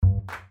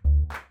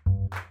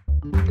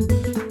Hola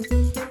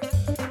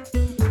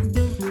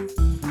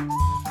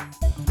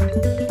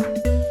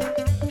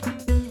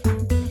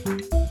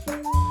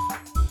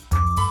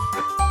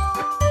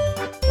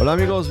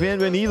amigos,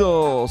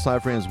 bienvenidos. Hi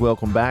friends,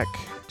 welcome back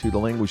to the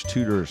Language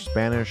Tutor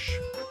Spanish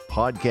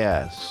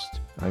podcast.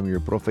 I'm your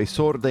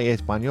profesor de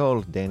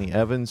español, Danny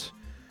Evans.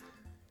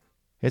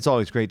 It's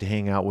always great to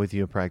hang out with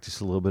you and practice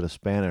a little bit of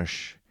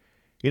Spanish.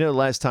 You know,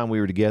 last time we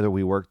were together,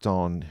 we worked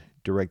on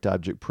direct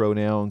object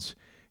pronouns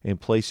and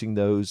placing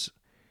those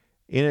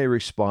in a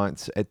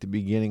response at the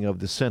beginning of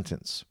the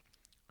sentence.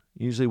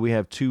 Usually we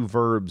have two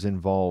verbs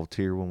involved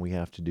here when we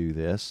have to do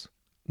this.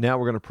 Now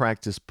we're going to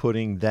practice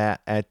putting that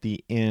at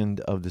the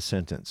end of the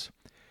sentence.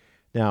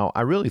 Now,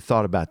 I really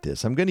thought about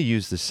this. I'm going to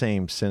use the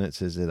same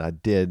sentences that I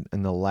did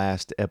in the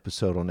last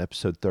episode on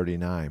episode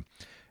 39.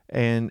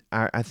 And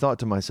I thought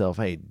to myself,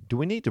 hey, do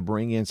we need to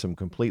bring in some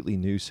completely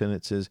new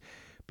sentences?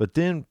 But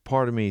then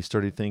part of me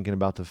started thinking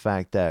about the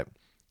fact that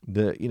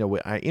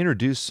I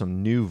introduced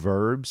some new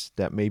verbs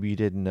that maybe you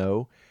didn't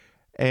know.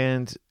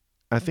 And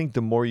I think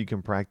the more you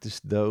can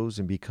practice those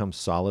and become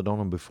solid on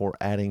them before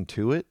adding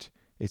to it,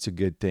 it's a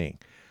good thing.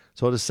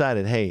 So I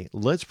decided, hey,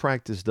 let's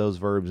practice those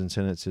verbs and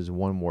sentences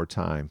one more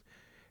time,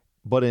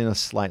 but in a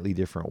slightly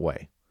different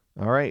way.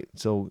 All right,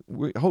 so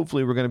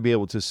hopefully we're going to be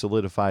able to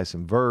solidify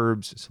some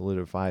verbs,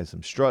 solidify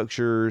some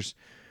structures,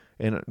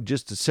 and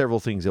just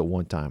several things at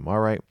one time. All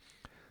right,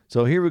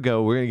 so here we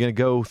go. We're going to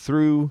go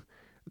through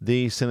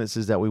the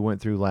sentences that we went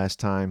through last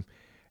time,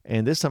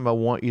 and this time I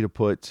want you to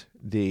put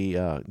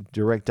the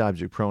direct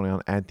object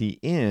pronoun at the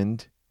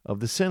end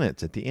of the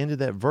sentence, at the end of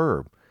that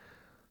verb.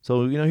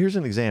 So, here's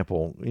an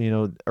example.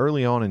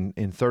 Early on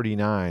in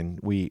 39,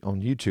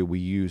 on YouTube, we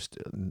used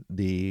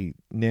the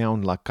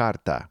noun la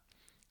carta,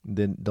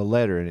 the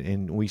letter,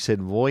 and we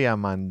said voy a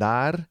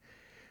mandar.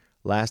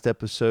 Last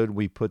episode,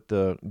 we put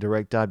the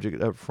direct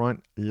object up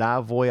front,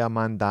 la voy a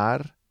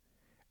mandar.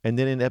 And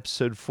then in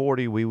episode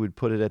 40, we would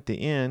put it at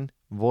the end,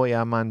 voy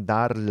a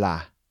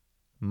mandarla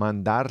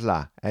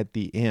at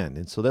the end.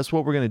 And so that's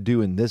what we're going to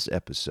do in this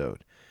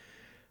episode.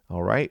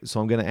 All right, so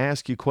I'm going to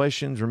ask you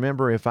questions.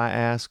 Remember, if I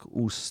ask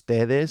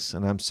ustedes,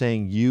 and I'm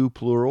saying you,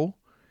 plural,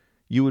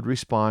 you would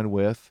respond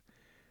with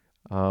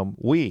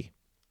we.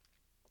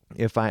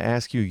 If I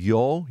ask you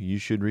yo, you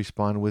should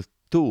respond with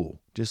tú,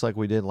 just like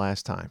we did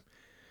last time.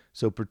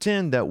 So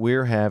pretend that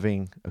we're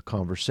having a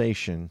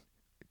conversation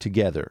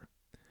together.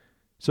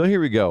 So here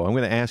we go. I'm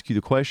going to ask you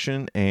the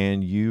question,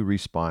 and you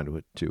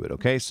respond to it,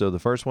 okay? So the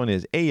first one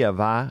is, ella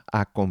va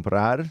a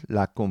comprar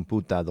la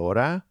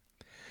computadora.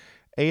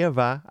 Ella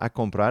va a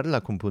comprar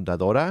la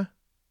computadora.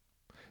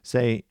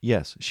 Say,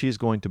 yes, she's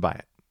going to buy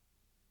it.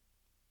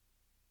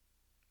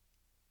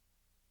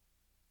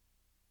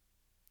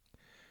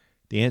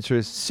 The answer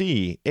is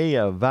sí,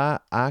 ella va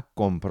a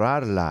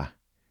comprarla.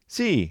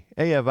 Sí,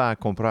 ella va a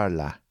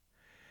comprarla.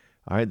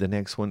 All right, the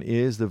next one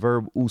is the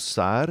verb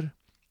usar.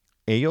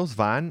 Ellos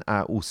van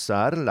a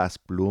usar las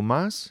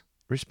plumas.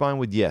 Respond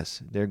with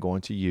yes, they're going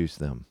to use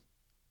them.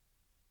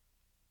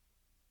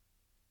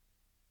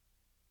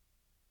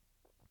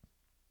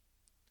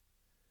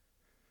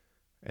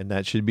 And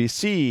that should be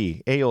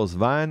sí. Ellos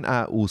van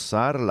a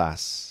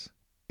usarlas.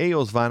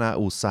 Ellos van a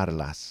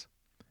usarlas.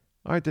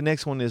 All right, the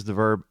next one is the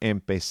verb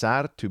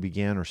empezar, to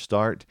begin or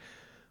start.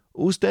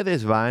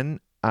 Ustedes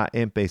van a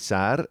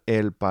empezar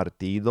el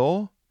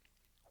partido.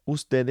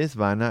 Ustedes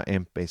van a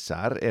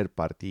empezar el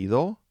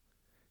partido.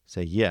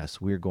 Say, yes,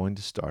 we're going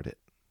to start it.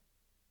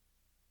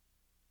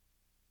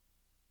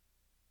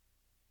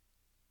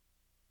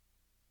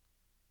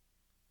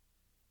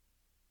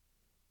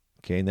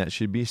 Okay, and that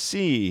should be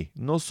sí.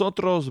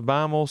 Nosotros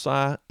vamos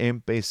a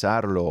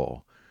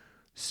empezarlo.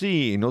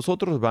 Sí,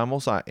 nosotros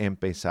vamos a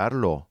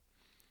empezarlo. All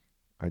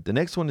right, the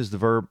next one is the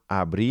verb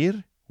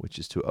abrir, which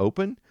is to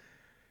open.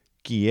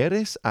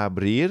 ¿Quieres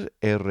abrir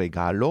el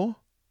regalo?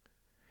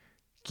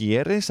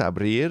 ¿Quieres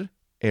abrir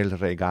el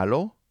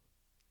regalo?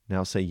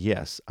 Now say,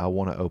 yes, I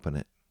want to open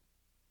it.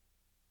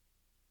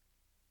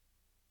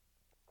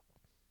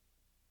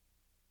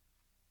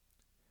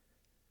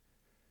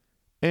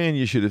 And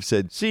you should have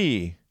said,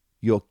 sí.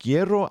 Yo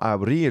quiero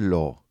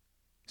abrirlo.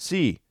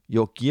 Sí,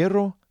 yo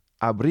quiero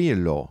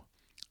abrirlo.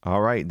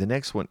 All right, the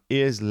next one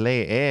is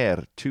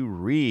leer, to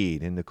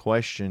read. And the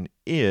question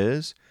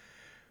is,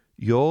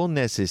 yo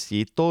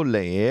necesito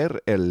leer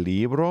el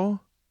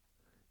libro.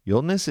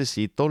 Yo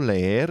necesito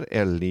leer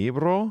el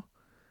libro.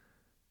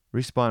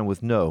 Respond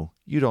with no,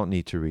 you don't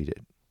need to read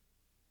it.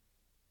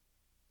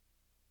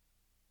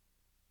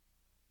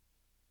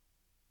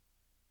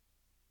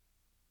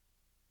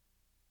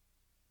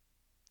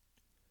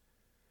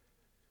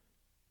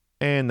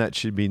 And that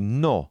should be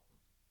no.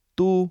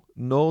 Tú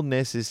no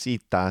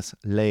necesitas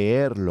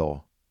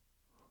leerlo.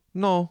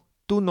 No,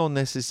 tú no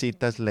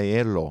necesitas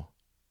leerlo.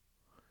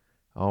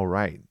 All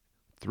right,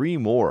 3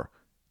 more.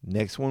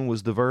 Next one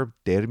was the verb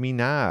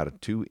terminar,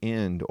 to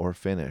end or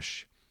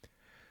finish.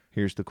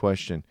 Here's the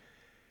question.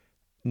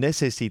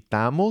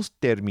 ¿Necesitamos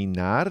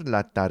terminar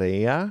la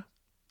tarea?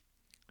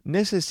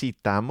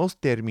 ¿Necesitamos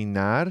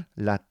terminar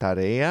la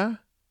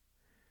tarea?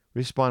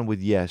 Respond with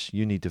yes,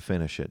 you need to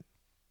finish it.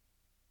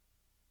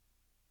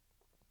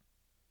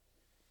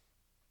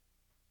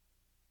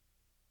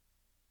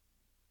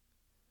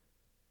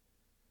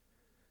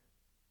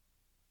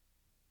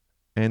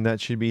 And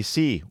that should be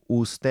sí.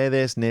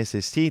 Ustedes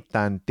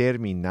necesitan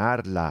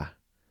terminarla.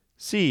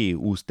 Sí,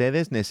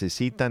 ustedes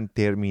necesitan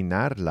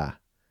terminarla.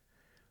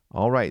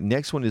 All right,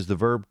 next one is the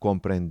verb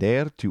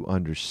comprender, to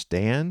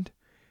understand.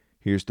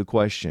 Here's the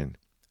question.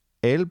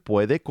 ¿Él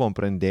puede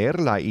comprender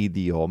la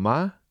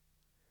idioma?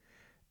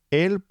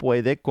 ¿Él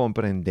puede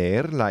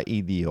comprender la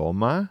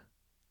idioma?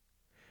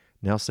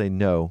 Now say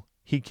no,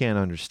 he can't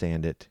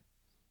understand it.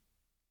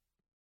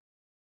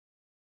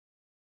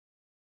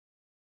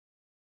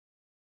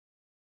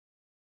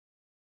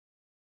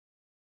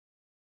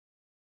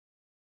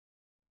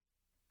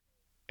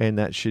 And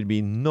that should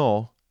be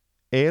no.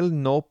 Él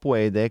no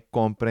puede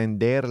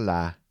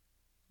comprenderla.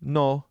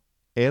 No,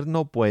 él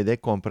no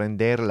puede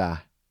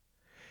comprenderla.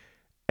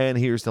 And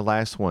here's the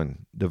last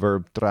one, the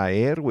verb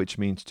traer, which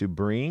means to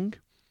bring.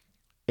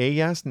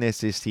 Ellas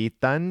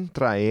necesitan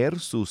traer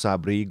sus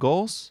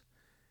abrigos.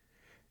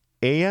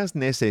 Ellas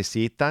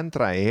necesitan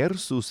traer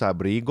sus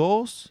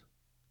abrigos.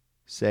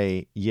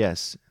 Say,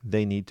 yes,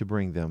 they need to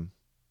bring them.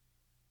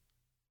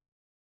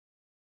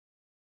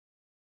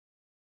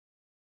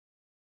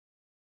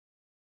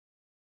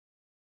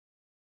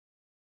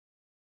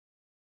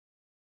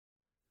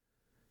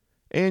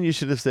 And you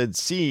should have said,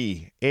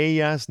 sí,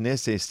 ellas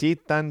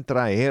necesitan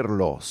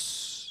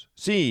traerlos.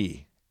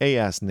 Sí,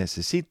 ellas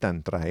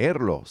necesitan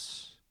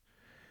traerlos.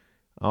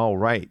 All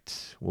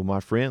right. Well, my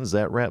friends,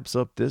 that wraps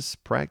up this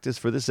practice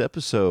for this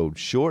episode.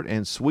 Short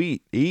and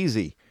sweet,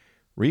 easy.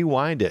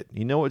 Rewind it.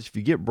 You know what? If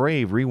you get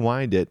brave,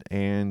 rewind it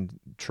and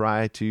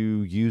try to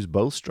use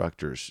both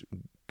structures.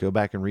 Go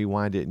back and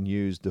rewind it and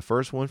use the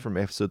first one from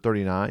episode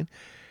 39,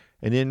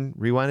 and then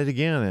rewind it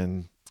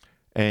again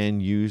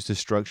and use the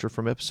structure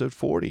from episode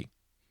 40.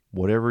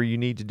 Whatever you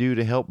need to do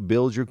to help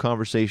build your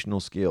conversational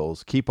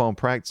skills. Keep on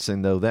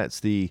practicing, though. That's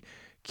the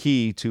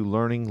key to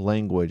learning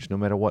language, no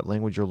matter what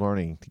language you're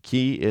learning. The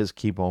key is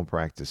keep on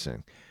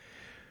practicing.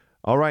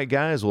 All right,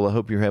 guys. Well, I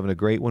hope you're having a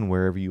great one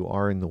wherever you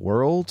are in the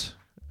world.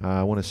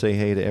 I want to say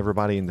hey to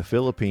everybody in the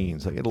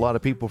Philippines. I get a lot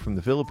of people from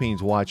the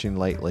Philippines watching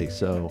lately,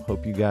 so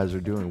hope you guys are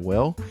doing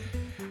well.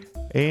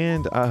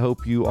 And I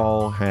hope you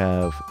all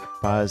have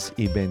paz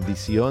y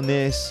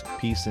bendiciones,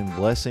 peace and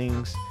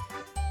blessings.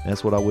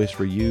 That's what I wish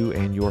for you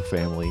and your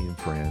family and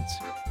friends.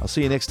 I'll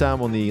see you next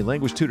time on the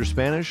Language Tutor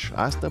Spanish.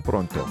 Hasta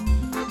pronto.